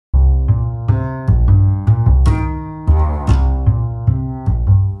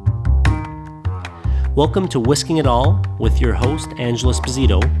Welcome to Whisking It All with your host, Angela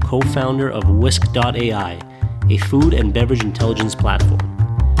Esposito, co-founder of Whisk.ai, a food and beverage intelligence platform.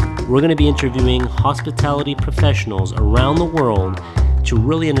 We're going to be interviewing hospitality professionals around the world to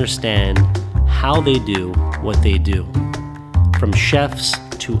really understand how they do what they do. From chefs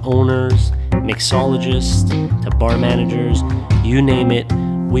to owners, mixologists to bar managers, you name it,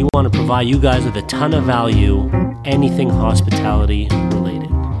 we want to provide you guys with a ton of value, anything hospitality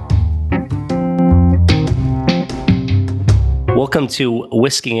related. Welcome to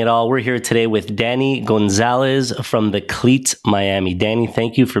Whisking It All. We're here today with Danny Gonzalez from the Cleat Miami. Danny,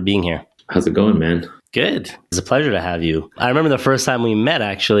 thank you for being here. How's it going, man? Good. It's a pleasure to have you. I remember the first time we met,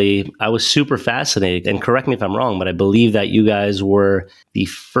 actually, I was super fascinated. And correct me if I'm wrong, but I believe that you guys were the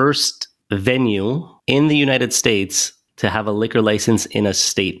first venue in the United States to have a liquor license in a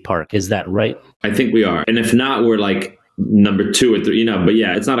state park. Is that right? I think we are. And if not, we're like number 2 or 3, but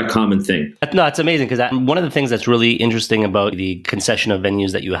yeah, it's not a common thing. No, it's amazing because one of the things that's really interesting about the concession of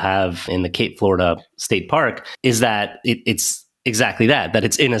venues that you have in the Cape Florida State Park is that it's exactly that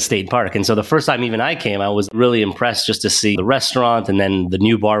it's in a state park. And so the first time even I came, I was really impressed just to see the restaurant and then the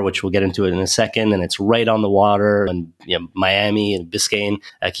new bar, which we'll get into it in a second. And it's right on the water and Miami and Biscayne,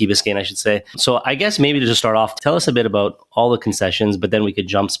 Key Biscayne, I should say. So I guess maybe to just start off, tell us a bit about all the concessions, but then we could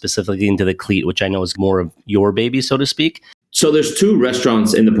jump specifically into the Cleat, which I know is more of your baby, so to speak. So there's 2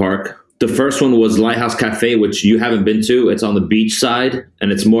 restaurants in the park. The first one was Lighthouse Cafe, which you haven't been to. It's on the beach side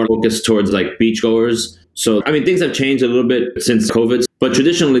and it's more focused towards like beachgoers. So, things have changed a little bit since COVID, but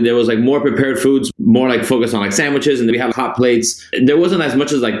traditionally there was like more prepared foods, more like focused on like sandwiches, and we have hot plates. There wasn't as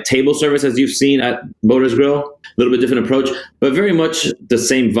much as like table service as you've seen at Boaters Grill, a little bit different approach, but very much the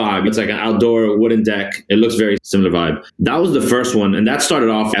same vibe. It's like an outdoor wooden deck. It looks very similar vibe. That was the first one. And that started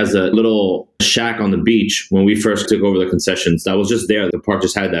off as a little shack on the beach when we first took over the concessions. That was just there. The park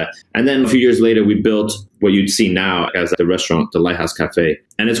just had that. And then a few years later, we built what you'd see now as the restaurant, the Lighthouse Cafe.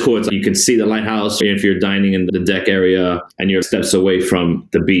 And it's cool. You can see the lighthouse if you're dining in the deck area and you're steps away from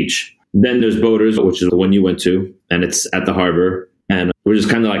the beach. Then there's Boaters, which is the one you went to, and it's at the harbor. And we're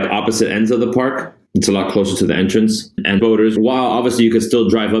just kind of like opposite ends of the park. It's a lot closer to the entrance. And Boaters, while obviously you could still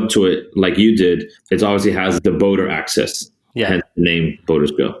drive up to it like you did, it obviously has the boater access. Yeah. Hence the name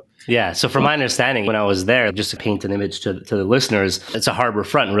Boaters Grill. Yeah. So from my understanding, when I was there, just to paint an image to the listeners, it's a harbor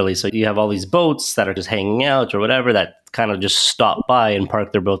front, really. So you have all these boats that are just hanging out or whatever that kind of just stop by and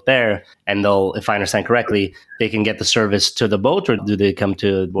park their boat there. And they'll, if I understand correctly, they can get the service to the boat, or do they come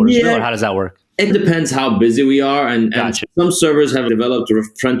to Boaters Grill? Or how does that work? It depends how busy we are. And some servers have developed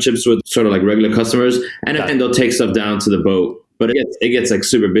friendships with sort of like regular customers, and they'll take stuff down to the boat. But it gets like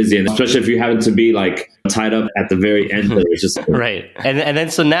super busy, and especially if you happen to be like tied up at the very end. It's just right. And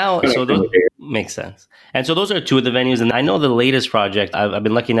then so now, so those makes sense. And so those are 2 of the venues. And I know the latest project, I've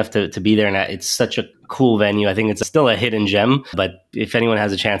been lucky enough to be there, and it's such a cool venue. I think it's still a hidden gem. But if anyone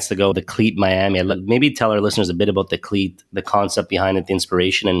has a chance to go, the Cleat Miami, maybe tell our listeners a bit about the Cleat, the concept behind it, the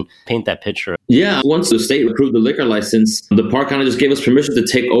inspiration, and paint that picture. Yeah. Once the state approved the liquor license, the park kind of just gave us permission to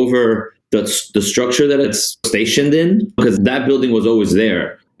take over the structure that it's stationed in, because that building was always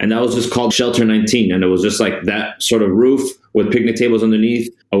there. And that was just called Shelter 19. And it was just like that sort of roof with picnic tables underneath,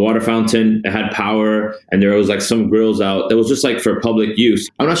 a water fountain. It had power, and there was like some grills out. It was just like for public use.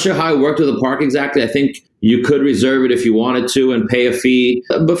 I'm not sure how it worked with the park exactly. I think you could reserve it if you wanted to and pay a fee.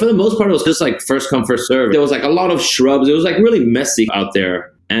 But for the most part, it was just like first come, first serve. There was like a lot of shrubs. It was like really messy out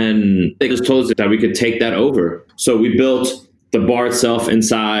there. And they just told us that we could take that over. So we built the bar itself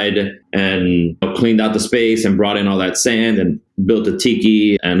inside and cleaned out the space and brought in all that sand and built a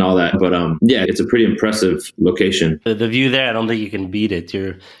tiki and all that. But yeah, it's a pretty impressive location. The view there, I don't think you can beat it.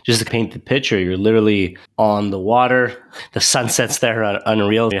 You're just to paint the picture, you're literally on the water. The sunsets there are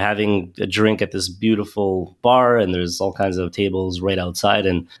unreal. You're having a drink at this beautiful bar, and there's all kinds of tables right outside.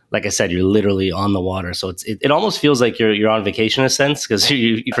 And like I said, you're literally on the water. So it almost feels like you're on vacation in a sense, because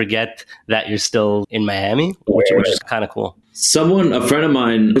you forget that you're still in Miami, which is kind of cool. A friend of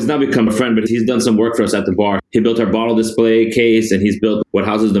mine, has now become a friend, but he's done some work for us at the bar. He built our bottle display case, and he's built what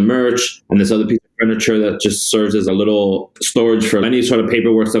houses the merch, and this other piece of furniture that just serves as a little storage for any sort of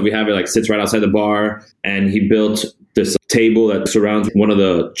paperwork stuff we have. It like sits right outside the bar. And he built this table that surrounds one of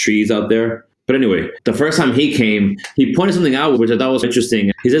the trees out there. But anyway, the first time he came, he pointed something out, which I thought was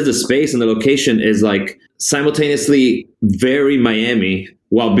interesting. He says the space and the location is like simultaneously very Miami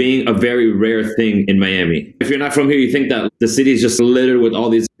while being a very rare thing in Miami. If you're not from here, you think that the city is just littered with all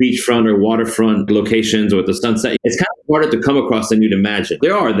these beachfront or waterfront locations with the sunset. It's kind of harder to come across than you'd imagine.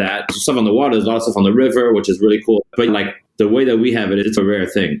 There are that stuff on the water. There's a lot of stuff on the river, which is really cool. But like the way that we have it, it's a rare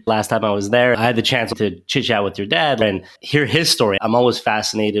thing. Last time I was there, I had the chance to chit chat with your dad and hear his story. I'm always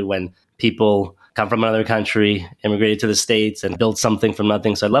fascinated when people come from another country, immigrated to the States and built something from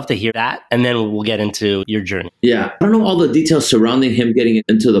nothing. So I'd love to hear that. And then we'll get into your journey. Yeah. I don't know all the details surrounding him getting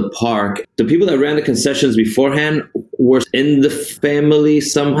into the park. The people that ran the concessions beforehand were in the family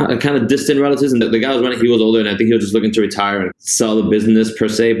somehow, kind of distant relatives. And the guy was running, he was older, and I think he was just looking to retire and sell the business per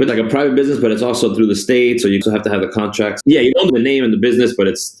se, but like a private business, but it's also through the state. So you still have to have the contracts. Yeah, you own the name and the business, but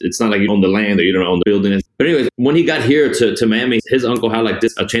it's not like you own the land or you don't own the building. But anyways, when he got here to Miami, his uncle had like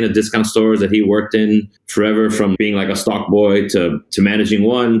a chain of discount stores that he worked in forever, from being like a stock boy to managing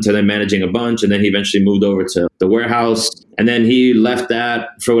one, to then managing a bunch. And then he eventually moved over to the warehouse. And then he left that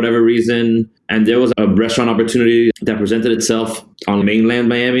for whatever reason. And there was a restaurant opportunity that presented itself on mainland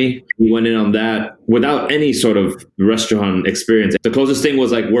Miami. He went in on that without any sort of restaurant experience. The closest thing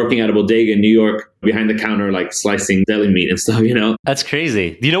was like working at a bodega in New York behind the counter, like slicing deli meat and stuff, you know? That's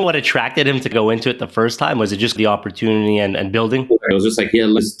crazy. Do you know what attracted him to go into it the first time? Was it just the opportunity and building? It was just like he had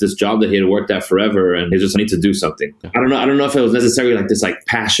this job that he had worked at forever, and he just needed to do something. I don't know if it was necessarily like this like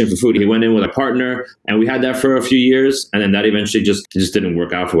passion for food. He went in with a partner, and we had that for a few years, and then that eventually just didn't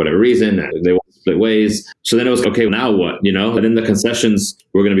work out for whatever reason. They split ways. So then it was, okay, now what, you know? And then the concessions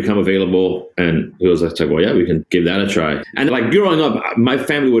were going to become available. And it was like, well, yeah, we can give that a try. And like growing up, my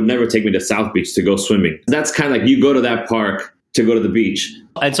family would never take me to South Beach to go swimming. That's kind of like, you go to that park to go to the beach.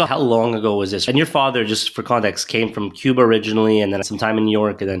 And so how long ago was this? And your father, just for context, came from Cuba originally, and then some time in New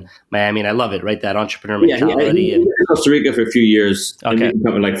York, and then Miami. And I love it, right? That entrepreneur mentality. He was in Costa Rica for a few years. Okay. And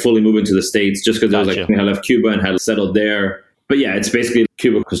then like fully moving to the States just because I left Cuba and had settled there. But yeah, it's basically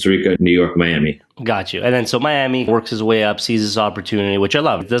Cuba, Costa Rica, New York, Miami. Got you. And then so Miami works his way up, sees this opportunity, which I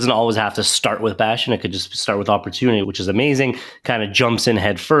love. It doesn't always have to start with passion. It could just start with opportunity, which is amazing. Kind of jumps in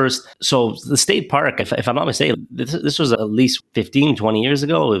head first. So the state park, if I'm not mistaken, this was at least 15, 20 years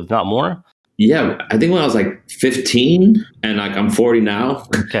ago, if not more. Yeah, I think when I was like 15 and like I'm 40 now.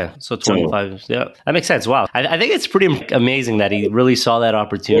 Okay, so 25. Yeah, that makes sense. Wow. I think it's pretty amazing that he really saw that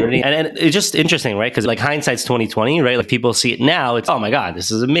opportunity. Yeah. And it's just interesting, right? Because like hindsight's 2020, right? Like people see it now, it's, oh my God, this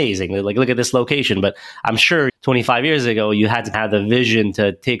is amazing. Like, look at this location. But I'm sure 25 years ago, you had to have the vision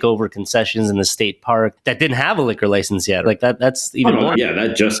to take over concessions in the state park that didn't have a liquor license yet. Like that's even more. Yeah,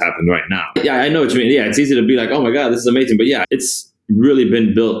 that just happened right now. Yeah, I know what you mean. Yeah, it's easy to be like, oh my God, this is amazing. But yeah, it's really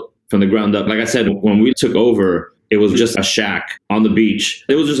been built from the ground up. Like I said, when we took over, it was just a shack on the beach.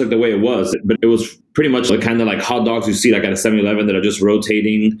 It was just like the way it was, but it was pretty much like kind of like hot dogs you see like at a 7-Eleven that are just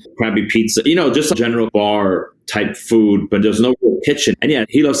rotating, crappy pizza, you know, just a general bar type food, but there's no real kitchen. And yeah,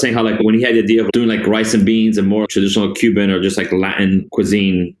 he loves saying how like when he had the idea of doing like rice and beans and more traditional Cuban or just like Latin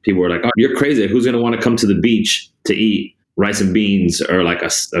cuisine, people were like, oh, you're crazy. Who's going to want to come to the beach to eat rice and beans or like a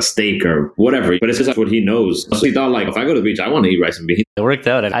steak or whatever? But it's just like what he knows. So he thought like, if I go to the beach, I want to eat rice and beans. It worked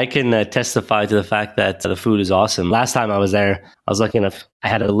out. And I can testify to the fact that the food is awesome. Last time I was there, I was lucky enough, I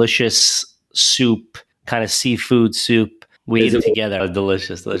had a delicious soup, kind of seafood soup. We ate it together. It was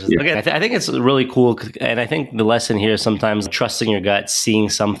delicious. Yeah. Okay, I think it's really cool. And I think the lesson here is sometimes trusting your gut, seeing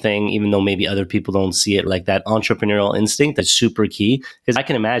something, even though maybe other people don't see it, like that entrepreneurial instinct that's super key. Because I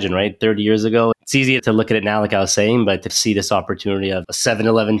can imagine, right, 30 years ago, it's easy to look at it now, like I was saying, but to see this opportunity of a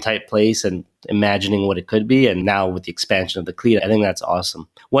 7-Eleven type place and imagining what it could be. And now with the expansion of the Cleta, I think that's awesome.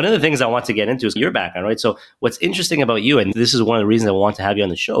 One of the things I want to get into is your background, right? So what's interesting about you, and this is one of the reasons I want to have you on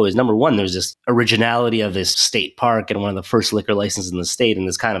the show, is number one, there's this originality of this state park and one of the first liquor licenses in the state in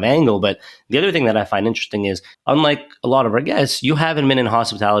this kind of angle. But the other thing that I find interesting is, unlike a lot of our guests, you haven't been in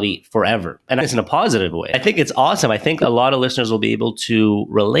hospitality forever. And it's in a positive way. I think it's awesome. I think a lot of listeners will be able to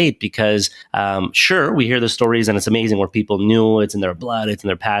relate because sure, we hear the stories and it's amazing where people knew it's in their blood, it's in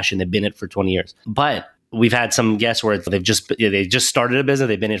their passion, they've been in it for 20 years. But we've had some guests where they just started a business,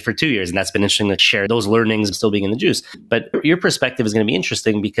 they've been in it for 2 years, and that's been interesting to share those learnings still being in the juice. But your perspective is going to be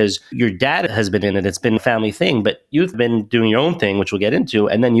interesting because your dad has been in it, it's been a family thing, but you've been doing your own thing, which we'll get into,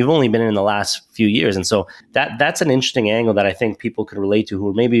 and then you've only been in the last few years. And so that's an interesting angle that I think people could relate to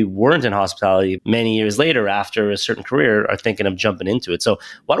who maybe weren't in hospitality many years later after a certain career are thinking of jumping into it. So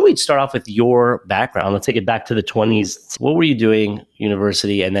why don't we start off with your background? Let's take it back to the 20s. What were you doing,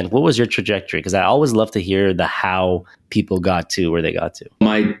 university, and then what was your trajectory? Because I always love to hear the how people got to where they got to.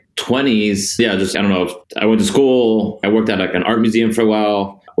 My 20s, I don't know. I went to school. I worked at like an art museum for a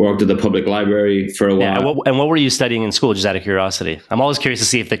while. Worked at the public library for a while. Yeah, and what were you studying in school, just out of curiosity? I'm always curious to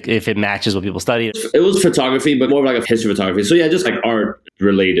see if it matches what people study. It was photography, but more like a history photography. So yeah, just like art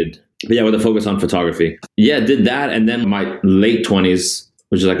related. But yeah, with a focus on photography. Yeah, did that. And then my late 20s,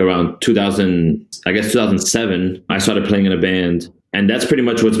 which is like around 2007, I started playing in a band. And that's pretty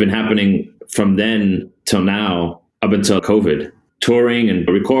much what's been happening from then till now, up until COVID. touring and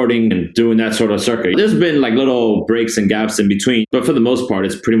recording and doing that sort of circuit. There's been like little breaks and gaps in between, but for the most part,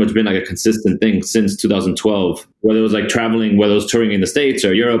 it's pretty much been like a consistent thing since 2012, whether it was like traveling, whether it was touring in the States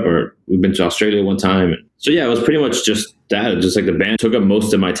or Europe, or we've been to Australia one time. So yeah, it was pretty much just that. Just like the band took up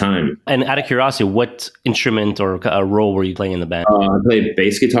most of my time. And out of curiosity, what instrument or role were you playing in the band? I played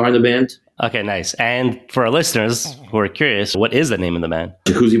bass guitar in the band. Okay, nice. And for our listeners who are curious, what is the name of the band?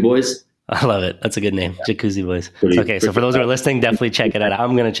 Jacuzzi Boys. I love it. That's a good name. Jacuzzi Boys. Okay, so for those who are listening, definitely check it out.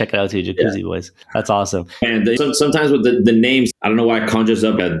 I'm going to check it out too, Jacuzzi Boys. That's awesome. And sometimes with the names, I don't know why it conjures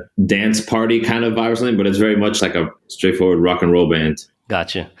up a dance party kind of vibe or something, but it's very much like a straightforward rock and roll band.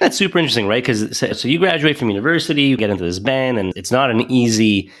 Gotcha. That's super interesting, right? Because so you graduate from university, you get into this band, and it's not an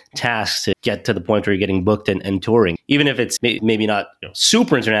easy task to get to the point where you're getting booked and touring. Even if it's maybe not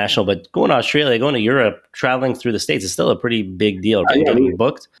super international, but going to Australia, going to Europe, traveling through the States is still a pretty big deal. Getting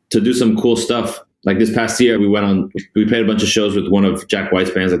booked. To do some cool stuff. Like this past year, we played a bunch of shows with one of Jack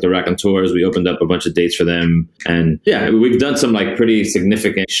White's bands, like the Raconteurs. We opened up a bunch of dates for them. And yeah, we've done some like pretty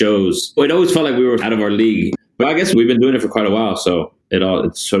significant shows. It always felt like we were out of our league. But I guess we've been doing it for quite a while. So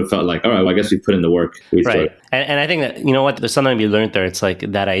it sort of felt like, all right, well, I guess we put in the work. Right. And I think that, you know what, there's something to be learned there. It's like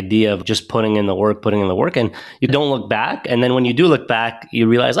that idea of just putting in the work, and you don't look back. And then when you do look back, you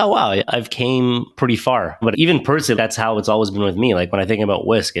realize, oh, wow, I've came pretty far. But even personally, that's how it's always been with me. Like when I think about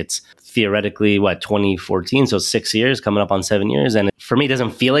Whisk, it's theoretically, 2014? So 6 years, coming up on 7 years. And for me, it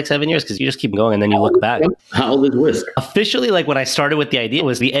doesn't feel like 7 years because you just keep going and then you look back. How old is Whisk? Officially, like when I started with the idea, it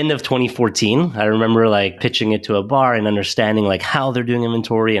was the end of 2014. I remember like pitching it to a bar and understanding like how they're doing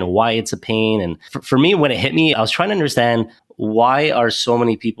inventory and why it's a pain. And for me, when it hit me, I was trying to understand why are so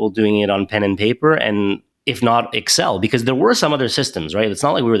many people doing it on pen and paper and if not Excel, because there were some other systems, right? It's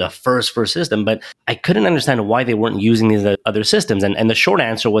not like we were the first system, but I couldn't understand why they weren't using these other systems. And the short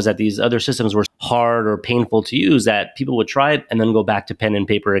answer was that these other systems were hard or painful to use, that people would try it and then go back to pen and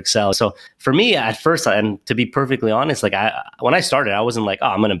paper Excel. So for me at first, and to be perfectly honest, like when I started, I wasn't like, oh,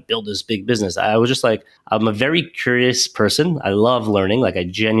 I'm going to build this big business. I was just like, I'm a very curious person. I love learning. Like I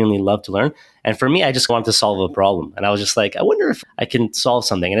genuinely love to learn. And for me, I just wanted to solve a problem. And I was just like, I wonder if I can solve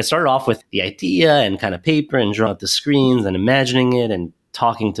something. And it started off with the idea and kind of paper and drawing out the screens and imagining it and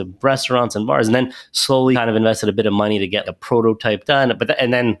talking to restaurants and bars, and then slowly kind of invested a bit of money to get a prototype done.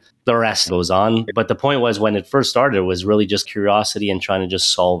 And then the rest goes on. But the point was, when it first started, it was really just curiosity and trying to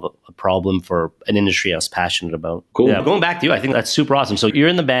just solve a problem for an industry I was passionate about. Cool. Yeah, going back to you, I think that's super awesome. So you're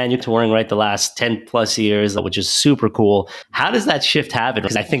in the band, you're touring, right, the last 10 plus years, which is super cool. How does that shift happen?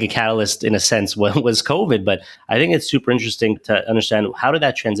 Because I think a catalyst in a sense was COVID, but I think it's super interesting to understand how did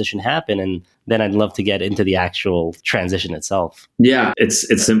that transition happen? And then I'd love to get into the actual transition itself. Yeah,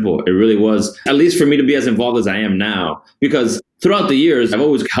 it's simple. It really was, at least for me to be as involved as I am now, because throughout the years, I've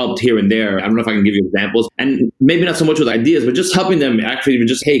always helped here and there. I don't know if I can give you examples, and maybe not so much with ideas, but just helping them actually even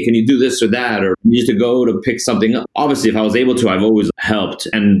just, hey, can you do this or that? Or you need to go to pick something up. Obviously, if I was able to, I've always helped.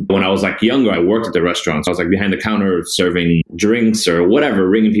 And when I was like younger, I worked at the restaurants. I was like behind the counter serving drinks or whatever,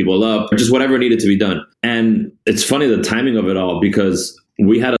 ringing people up, or just whatever needed to be done. And it's funny, the timing of it all, because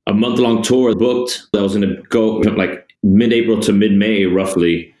we had a month-long tour booked that was going to go like mid-April to mid-May,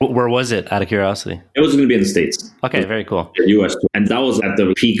 roughly. Where was it, out of curiosity? It was going to be in the States. Okay, very cool. The U.S. tour. And that was at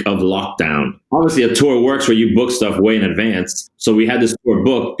the peak of lockdown. Obviously, a tour works where you book stuff way in advance. So we had this tour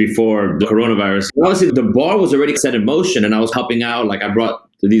booked before the coronavirus. Obviously, the bar was already set in motion, and I was helping out. Like, I brought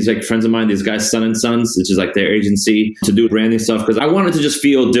these like friends of mine, these guys, Sun and Sons, which is like their agency, to do branding stuff, because I wanted to just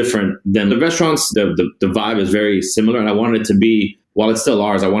feel different than the restaurants. The vibe is very similar, and I wanted it to be, while it's still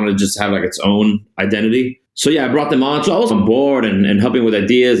ours, I wanted to just have like its own identity. So yeah, I brought them on. So I was on board and helping with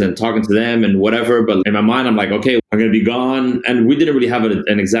ideas and talking to them and whatever. But in my mind, I'm like, okay, I'm going to be gone. And we didn't really have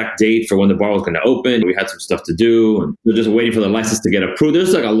an exact date for when the bar was going to open. We had some stuff to do, and we were just waiting for the license to get approved.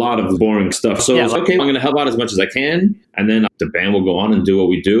 There's like a lot of boring stuff. So I was like, okay, I'm going to help out as much as I can. And then the band will go on and do what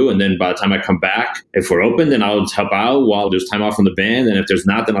we do. And then by the time I come back, if we're open, then I'll help out while there's time off from the band. And if there's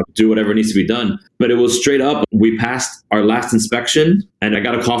not, then I'll do whatever needs to be done. But it was straight up. We passed our last inspection and I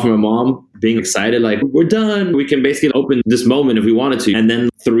got a call from my mom being excited, like, we're done. We can basically open this moment if we wanted to. And then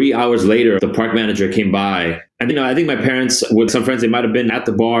 3 hours later, the park manager came by. And, I think my parents, with some friends, they might have been at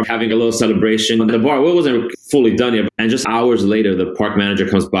the bar having a little celebration. The bar wasn't fully done yet. And just hours later, the park manager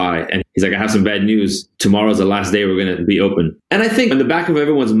comes by and he's like, I have some bad news. Tomorrow's the last day we're going to be open. And I think in the back of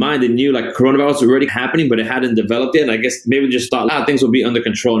everyone's mind, they knew like coronavirus was already happening, but it hadn't developed yet. And I guess maybe just thought, things will be under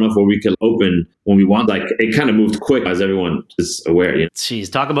control enough where we could open when we want. Like it kind of moved quick, as everyone is aware.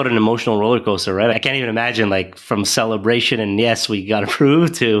 Jeez, talk about an emotional roller coaster, right? I can't even imagine, like, from celebration and yes, we got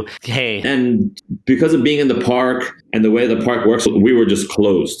approved to, hey. And because of being in the park, park and the way the park works, we were just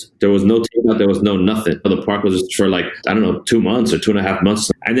closed. There was no takeout, there was no nothing. The park was just for like, I don't know, 2 months or 2.5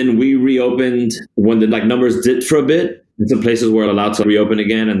 months. And then we reopened when the like numbers dipped for a bit. In some places we're allowed to reopen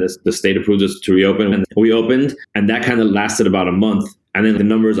again, and the state approved us to reopen. And we opened, and that kind of lasted about a month. And then the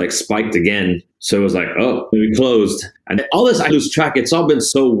numbers like spiked again. So it was like, oh, we closed. And all this, I lose track. It's all been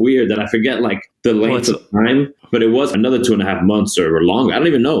so weird that I forget like the length of time. But it was another 2.5 months or longer. I don't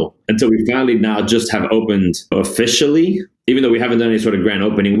even know, until we finally now just have opened officially. Even though we haven't done any sort of grand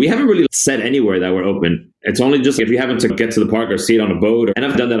opening, we haven't really said anywhere that we're open. It's only just if you happen to get to the park or see it on a boat. And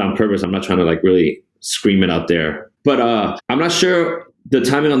I've done that on purpose. I'm not trying to like really scream it out there. But I'm not sure the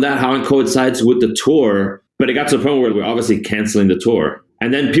timing on that, how it coincides with the tour. But it got to the point where we're obviously canceling the tour.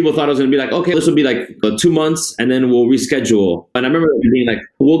 And then people thought it was going to be like, okay, this will be like 2 months and then we'll reschedule. And I remember being like,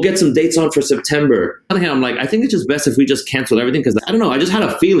 we'll get some dates on for September. On the other hand, I'm like, I think it's just best if we just cancel everything, because I don't know, I just had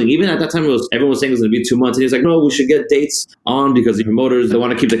a feeling. Even at that time, everyone was saying it was going to be 2 months. And he's like, no, we should get dates on because the promoters, they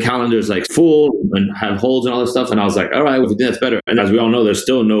want to keep the calendars like full and have holds and all this stuff. And I was like, all right, well, if you think that's better. And as we all know, there's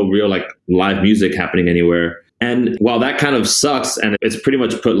still no real like live music happening anywhere. And while that kind of sucks, and it's pretty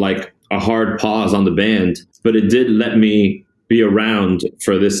much put like a hard pause on the band, but it did let me be around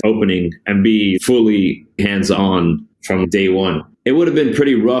for this opening and be fully hands-on from day one. It would have been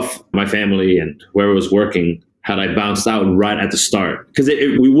pretty rough, my family and whoever was working, had I bounced out right at the start. Because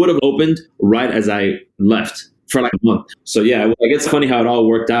we would have opened right as I left for like a month. So yeah, like it's funny how it all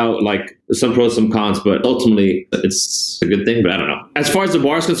worked out. Like there's some pros, some cons, but ultimately it's a good thing. But I don't know. As far as the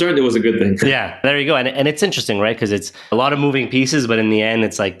bar is concerned, it was a good thing. Yeah, there you go. And it's interesting, right? Because it's a lot of moving pieces, but in the end,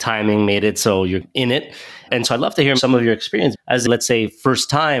 it's like timing made it so you're in it. And so I'd love to hear some of your experience as, let's say,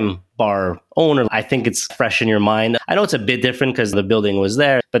 first-time bar owner. I think it's fresh in your mind. I know it's a bit different because the building was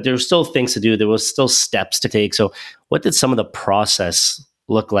there, but there were still things to do. There was still steps to take. So what did some of the process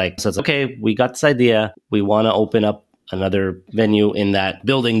look like? So it's okay, we got this idea. We want to open up another venue in that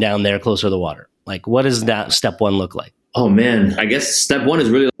building down there closer to the water. Like, what does that step one look like? Oh man, I guess step one is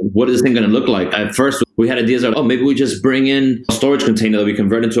really, what is this thing going to look like? At first, we had ideas of, maybe we just bring in a storage container that we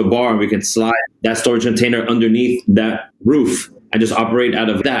convert into a bar and we can slide that storage container underneath that roof and just operate out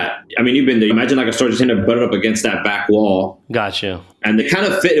of that. I mean, you've been there. Imagine like a storage container butted up against that back wall. Gotcha. And they kind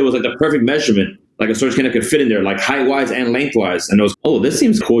of fit. It was like the perfect measurement. Like a storage container could fit in there, like height-wise and lengthwise. And it was, oh, this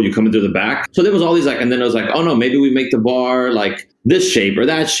seems cool. You come into the back. So there was all these like, and then it was like, oh no, maybe we make the bar like this shape or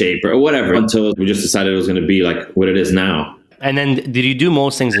that shape or whatever, until we just decided it was going to be like what it is now. And then did you do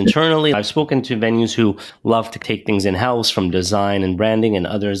most things internally? I've spoken to venues who love to take things in-house from design and branding, and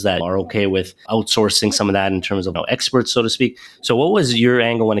others that are okay with outsourcing some of that in terms of experts, so to speak. So what was your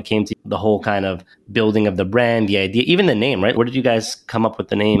angle when it came to the whole kind of building of the brand, the idea, even the name, right? Where did you guys come up with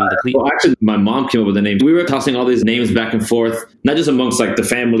the name? Well, actually, my mom came up with the name. We were tossing all these names back and forth, not just amongst like the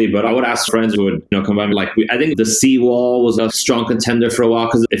family, but I would ask friends who would come by. Like, I think the Seawall was a strong contender for a while,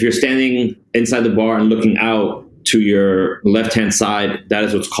 because if you're standing inside the bar and looking out to your left-hand side, that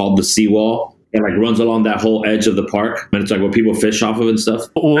is what's called the seawall. It like runs along that whole edge of the park, and it's like where people fish off of and stuff.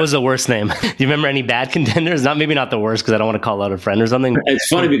 What was the worst name? Do you remember any bad contenders? Maybe not the worst, because I don't want to call out a friend or something. It's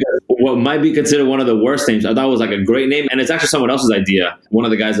funny because what might be considered one of the worst names, I thought was like a great name, and it's actually someone else's idea. One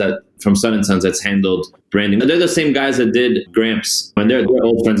of the guys that from Sun & Sons that's handled branding. They're the same guys that did Gramps, and they're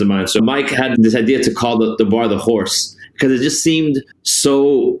old friends of mine. So Mike had this idea to call the bar The Horse, because it just seemed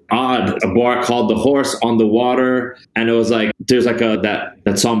so odd. A bar called The Horse on the water. And it was like, there's like that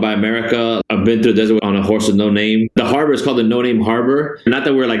song by America, I've been through the desert on a horse with no name. The harbor is called the No Name Harbor. Not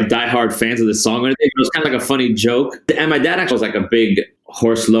that we're like diehard fans of this song or anything, but it was kind of like a funny joke. And my dad actually was like a big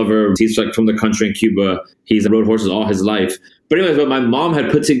horse lover. He's like from the country in Cuba. He's rode horses all his life. But anyways, but my mom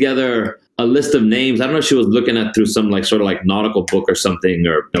had put together a list of names. I don't know if she was looking at through some like sort of like nautical book or something,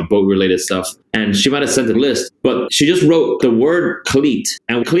 or boat related stuff. And she might have sent a list, but she just wrote the word cleat.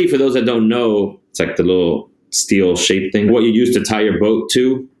 And cleat, for those that don't know, it's like the little steel shaped thing, what you use to tie your boat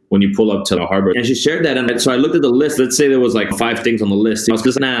to when you pull up to the harbor. And she shared that. And so I looked at the list. Let's say there was like 5 things on the list. I was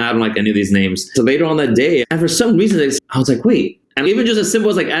just, I don't like any of these names. So later on that day, and for some reason, I was like, wait. And even just as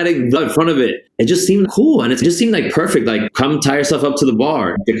simple as like adding the in front of it, it just seemed cool. And it just seemed like perfect. Like, come tie yourself up to the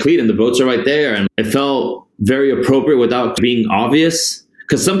bar. The cleat and the boats are right there. And it felt very appropriate without being obvious.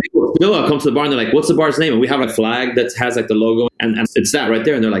 Because some people still come to the bar and they're like, what's the bar's name? And we have a flag that has like the logo. And it's that right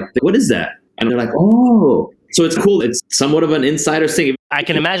there. And they're like, what is that? And they're like, oh. So it's cool. It's somewhat of an insider thing. I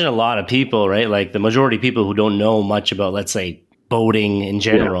can imagine a lot of people, right? Like the majority of people who don't know much about, let's say, boating in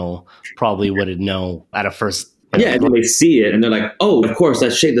general, probably wouldn't know at a first. Yeah, and they see it and they're like, oh, of course,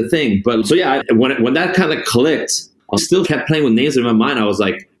 that shaped the thing. But so yeah, when that kind of clicked, I still kept playing with names in my mind. I was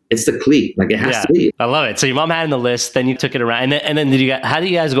like, it's the clique. Like it has to be. I love it. So your mom had in the list, then you took it around. And then how do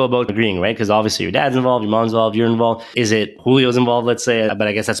you guys go about agreeing, right? Because obviously your dad's involved, your mom's involved, you're involved. Is it Julio's involved, let's say? But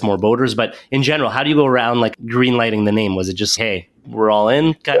I guess that's more voters. But in general, how do you go around like green lighting the name? Was it just, hey, we're all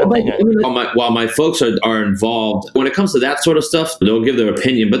in kind of thing? While my folks are involved, when it comes to that sort of stuff, they'll give their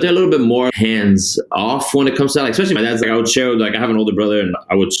opinion, but they're a little bit more hands off when it comes to that. Like, especially my dad's like, I would share, like I have an older brother and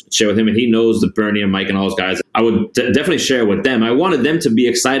I would share with him and he knows the Bernie and Mike and all those guys. I would definitely share with them. I wanted them to be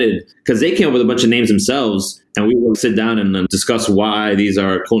excited because they came up with a bunch of names themselves and we would sit down and discuss why these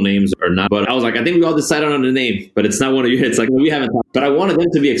are cool names or not. But I was like, I think we all decided on a name, but it's not one of your hits. Like we haven't, but I wanted them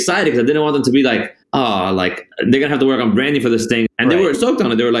to be excited because I didn't want them to be like, oh, like they're going to have to work on branding for this thing. And They were stoked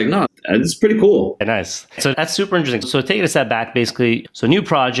on it. They were like, no, it's pretty cool. Nice. So that's super interesting. So taking a step back, basically, so new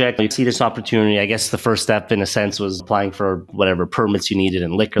project, you see this opportunity. I guess the first step in a sense was applying for whatever permits you needed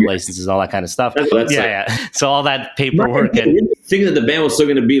and liquor licenses, all that kind of stuff. So all that paperwork. And thinking that the band was still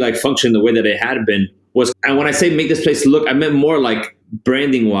going to be like function the way that it had been was, and when I say make this place look, I meant more like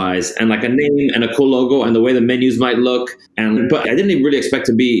branding wise and like a name and a cool logo and the way the menus might look. But I didn't even really expect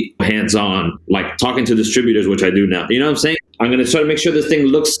to be hands on, like talking to distributors, which I do now. You know what I'm saying? I'm going to try to make sure this thing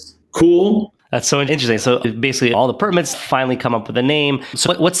looks cool. That's so interesting. So basically all the permits finally come up with a name.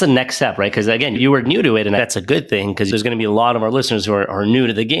 So what's the next step, right? Because again, you were new to it and that's a good thing because there's going to be a lot of our listeners who are new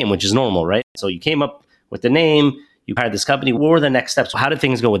to the game, which is normal, right? So you came up with the name, you hired this company. What were the next steps? How did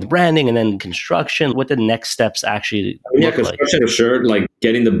things go with branding and then construction? What did the next steps actually look construction like? For sure, like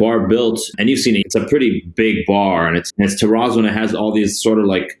getting the bar built. And you've seen it. It's a pretty big bar and it's terrazzo and it has all these sort of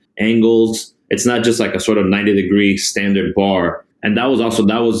like angles. It's not just like a sort of 90-degree standard bar. And that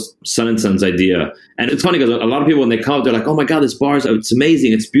was Sun & Son's idea. And it's funny because a lot of people, when they come up, they're like, oh my God, this bar it's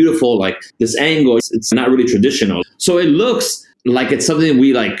amazing. It's beautiful. Like this angle, it's not really traditional. So it looks like it's something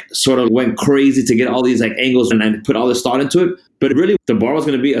we like sort of went crazy to get all these like angles and then put all this thought into it. But really the bar was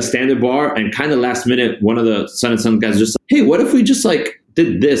going to be a standard bar and kind of last minute, one of the Sun & Son guys just like, hey, what if we just like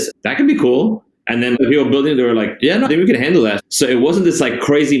did this? That could be cool. And then the people building, they were like, yeah, no, I think we can handle that. So it wasn't this like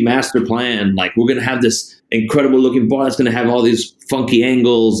crazy master plan. Like we're going to have this incredible looking bar that's going to have all these funky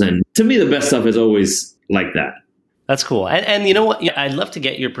angles. And to me, the best stuff is always like that. That's cool. And you know what? I'd love to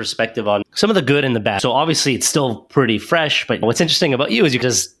get your perspective on some of the good and the bad. So obviously it's still pretty fresh, but what's interesting about you is you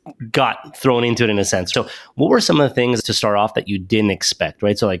just got thrown into it in a sense. So what were some of the things to start off that you didn't expect,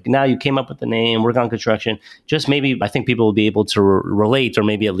 right? So like now you came up with the name, work on construction, just maybe I think people will be able to relate or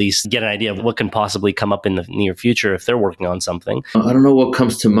maybe at least get an idea of what can possibly come up in the near future if they're working on something. I don't know what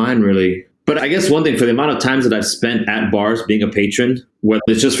comes to mind really. But I guess one thing, for the amount of times that I've spent at bars being a patron, whether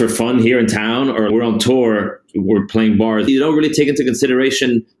it's just for fun here in town or we're on tour, we're playing bars, you don't really take into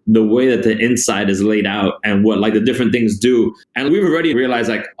consideration the way that the inside is laid out and what like the different things do. And we've already realized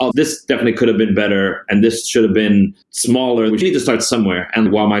like, oh, this definitely could have been better and this should have been smaller. We need to start somewhere.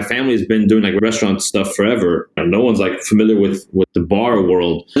 And while my family's been doing like restaurant stuff forever, and no one's like familiar with the bar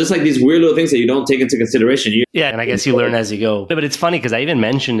world, just like these weird little things that you don't take into consideration. And I guess you learn as you go. But it's funny because I even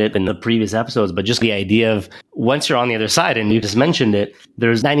mentioned it in the previous episodes, but just the idea of once you're on the other side and you just mentioned it,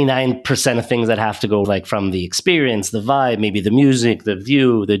 there's 99% of things that have to go like from the experience, the vibe, maybe the music, the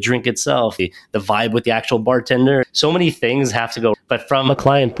view, the drink itself, the vibe with the actual bartender. So many things have to go. But from a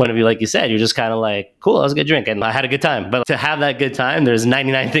client point of view, like you said, you're just kind of like, cool, that was a good drink and I had a good time. But to have that good time, there's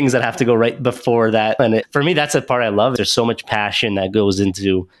 99 things that have to go right before that. And for me, that's the part I love. There's so much passion that goes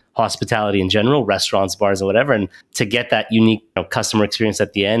into hospitality in general, restaurants, bars, or whatever. And to get that unique customer experience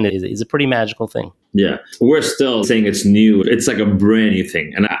at the end is a pretty magical thing. Yeah. We're still saying it's new. It's like a brand new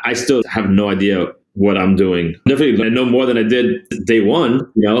thing. And I still have no idea what I'm doing. Definitely I know more than I did day one,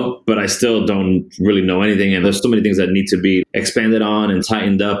 but I still don't really know anything. And there's so many things that need to be expanded on and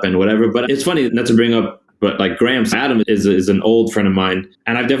tightened up and whatever. But it's funny not to bring up, but like Gramps, Adam is an old friend of mine.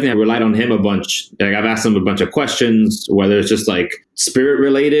 And I've definitely relied on him a bunch. Like I've asked him a bunch of questions, whether it's just like spirit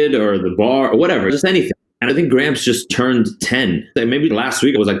related or the bar or whatever, just anything. And I think Gramps just turned 10. Maybe last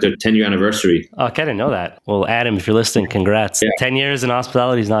week it was like their 10-year anniversary. Oh, I didn't know that. Well, Adam, if you're listening, congrats. Yeah. 10 years in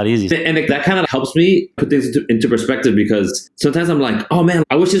hospitality is not easy. And that kind of helps me put things into perspective because sometimes I'm like, oh man,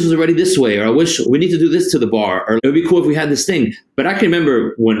 I wish this was already this way, or I wish we need to do this to the bar, or it would be cool if we had this thing. But I can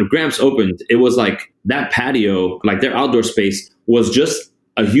remember when Gramps opened, it was like that patio, like their outdoor space was just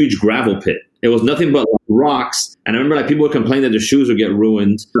a huge gravel pit. It was nothing but rocks. And I remember like people would complain that their shoes would get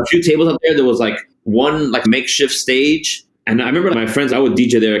ruined. A few tables up there was like one like makeshift stage. And I remember my friends, I would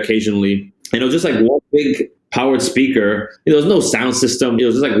DJ there occasionally. And it was just like one big powered speaker. There was no sound system. It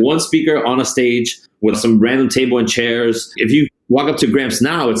was just like one speaker on a stage with some random table and chairs. If you walk up to Gramps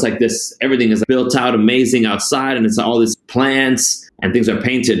now, it's like this, everything is built out amazing outside, and it's all these plants and things are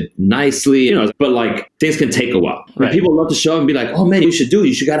painted nicely, but like things can take a while. Right. People love to show up and be like, oh man,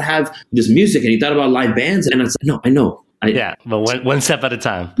 you got to have this music. And he thought about live bands. And it's like, no, I know. But one step at a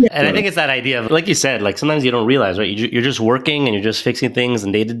time. Yeah. And I think it's that idea of, like you said, like sometimes you don't realize, right? You're just working and you're just fixing things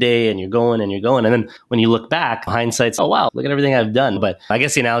and day to day and you're going. And then when you look back, hindsight's, oh, wow, look at everything I've done. But I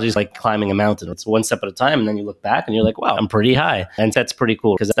guess the analogy is like climbing a mountain. It's one step at a time. And then you look back and you're like, wow, I'm pretty high. And that's pretty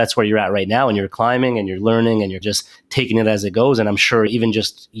cool because that's where you're at right now. And you're climbing and you're learning and you're just taking it as it goes. And I'm sure even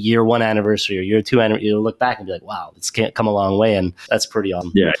just year 1 anniversary or year 2 anniversary, you'll look back and be like, wow, this can't come a long way. And that's pretty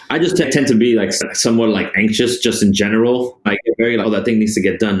awesome. Yeah. I just tend to be like somewhat like anxious just in general. I get very like, oh, that thing needs to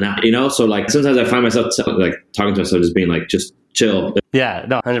get done now, So like sometimes I find myself like talking to myself just being like, just chill. Yeah,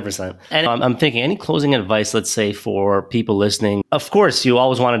 no, 100%. And I'm thinking, any closing advice, let's say, for people listening? Of course, you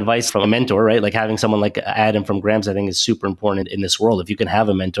always want advice from a mentor, right? Like having someone like Adam from Gramps, I think is super important in this world. If you can have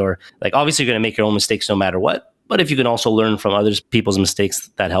a mentor, like obviously you're going to make your own mistakes no matter what. But if you can also learn from other people's mistakes,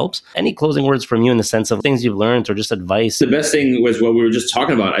 that helps. Any closing words from you in the sense of things you've learned or just advice? The best thing was what we were just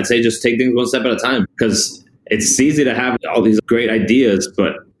talking about. I'd say just take things one step at a time, because it's easy to have all these great ideas,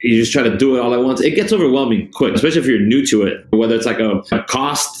 but you just try to do it all at once. It gets overwhelming quick, especially if you're new to it, whether it's like a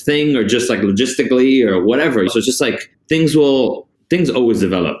cost thing or just like logistically or whatever. So it's just like things always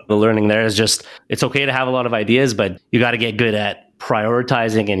develop. The learning there is just, it's okay to have a lot of ideas, but you got to get good at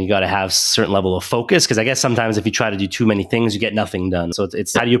prioritizing and you got to have a certain level of focus. Because I guess sometimes if you try to do too many things, you get nothing done. So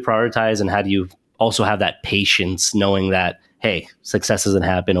it's how do you prioritize and how do you also have that patience knowing that, hey, success doesn't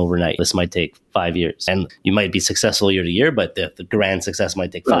happen overnight. This might take 5 years. And you might be successful year to year, but the grand success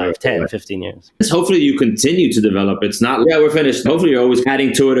might take 5, 10, 15 years. Hopefully you continue to develop. It's not, yeah, we're finished. Hopefully you're always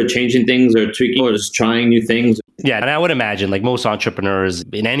adding to it or changing things or tweaking or just trying new things. Yeah, and I would imagine like most entrepreneurs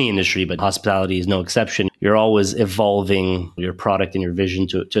in any industry, but hospitality is no exception. You're always evolving your product and your vision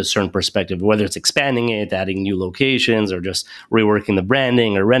to a certain perspective, whether it's expanding it, adding new locations, or just reworking the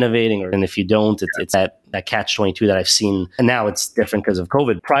branding or renovating. And if you don't, it's that catch-22 that I've seen. And now it's different because of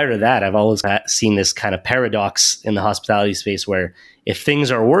COVID. Prior to that, I've always seen this kind of paradox in the hospitality space where if things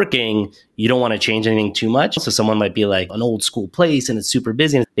are working, you don't want to change anything too much. So someone might be like an old school place and it's super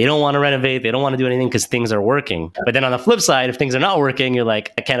busy and they don't want to renovate. They don't want to do anything because things are working. But then on the flip side, if things are not working, you're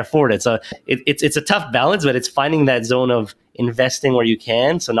like, I can't afford it. So it's a tough balance, but it's finding that zone of investing where you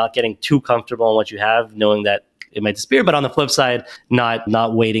can. So not getting too comfortable in what you have, knowing that it might disappear. But on the flip side,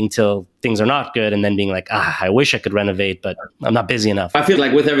 not waiting till things are not good and then being like, I wish I could renovate, but I'm not busy enough. I feel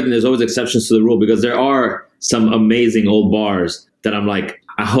like with everything, there's always exceptions to the rule because there are some amazing old bars that I'm like,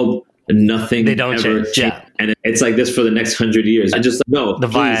 I hope nothing they don't ever change. Yeah. And it's like this for the next 100 years. I just, no, the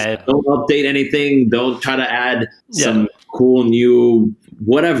vibe. Don't update anything. Don't try to add some cool new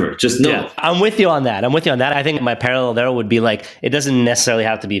whatever. Just no. Yeah, I'm with you on that. I think my parallel there would be like, it doesn't necessarily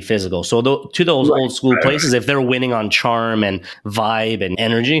have to be physical. So to those old school places, if they're winning on charm and vibe and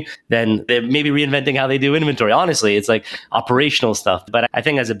energy, then they're maybe reinventing how they do inventory. Honestly, it's like operational stuff. But I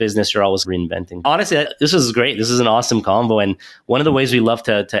think as a business, you're always reinventing. Honestly, this is great. This is an awesome convo. And one of the ways we love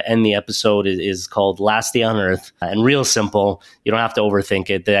to end the episode is called Last Day on Earth. And real simple. You don't have to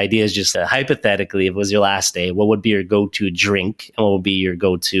overthink it. The idea is just hypothetically, if it was your last day, what would be your go-to drink and what would be your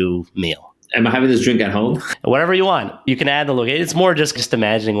go-to meal? Am I having this drink at home? Whatever you want. You can add the location. It's more just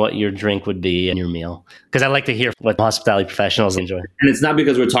imagining what your drink would be in your meal. Because I like to hear what hospitality professionals enjoy. And it's not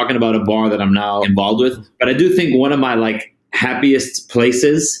because we're talking about a bar that I'm now involved with, but I do think one of my like happiest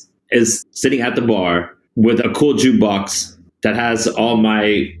places is sitting at the bar with a cool jukebox that has all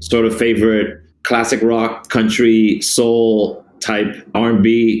my sort of favorite classic rock, country, soul type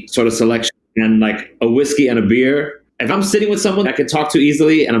R&B sort of selection and like a whiskey and a beer. If I'm sitting with someone I can talk to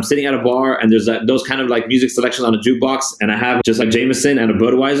easily and I'm sitting at a bar and there's those kind of like music selections on a jukebox and I have just like Jameson and a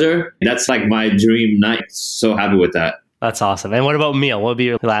Budweiser, that's like my dream night. So happy with that. That's awesome. And what about meal? What would be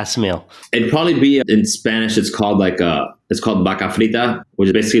your last meal? It'd probably be in Spanish. It's called it's called vaca frita, which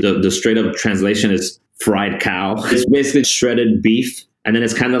is basically the straight up translation is fried cow. It's basically shredded beef. And then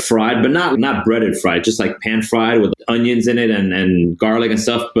it's kind of fried, but not breaded fried, just like pan fried with onions in it and garlic and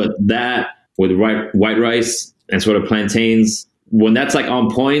stuff. But that with white rice and sort of plantains, when that's like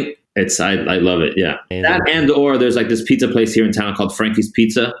on point, I love it. Yeah. That or there's like this pizza place here in town called Frankie's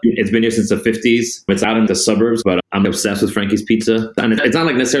Pizza. It's been here since the 50s. It's out in the suburbs, but I'm obsessed with Frankie's Pizza. And it's not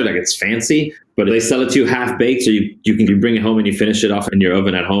like necessarily like it's fancy, but they sell it to you half baked. So you can bring it home and you finish it off in your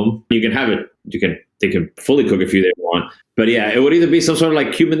oven at home. You can have it. They can fully cook if you want. But yeah, it would either be some sort of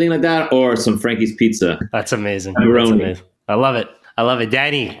like Cuban thing like that or some Frankie's Pizza. That's amazing. That's amazing. I love it. I love it.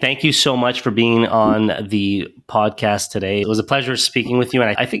 Danny, thank you so much for being on the podcast today. It was a pleasure speaking with you.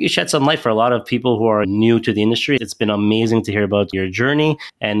 And I think you shed some light for a lot of people who are new to the industry. It's been amazing to hear about your journey.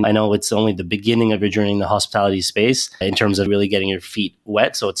 And I know it's only the beginning of your journey in the hospitality space in terms of really getting your feet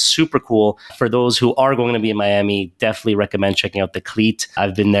wet. So it's super cool. For those who are going to be in Miami, definitely recommend checking out the Cleat.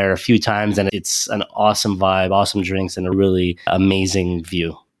 I've been there a few times and it's an awesome vibe, awesome drinks, and a really amazing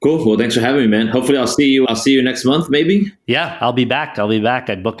view. Cool. Well, thanks for having me, man. Hopefully I'll see you next month, maybe. Yeah, I'll be back.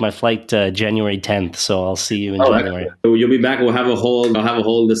 I booked my flight January 10th, so I'll see you in January. So you'll be back. I'll have a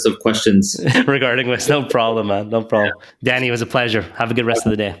whole list of questions regarding this. No problem, man. No problem. Danny, it was a pleasure. Have a good rest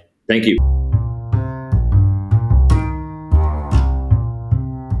of the day. Thank you.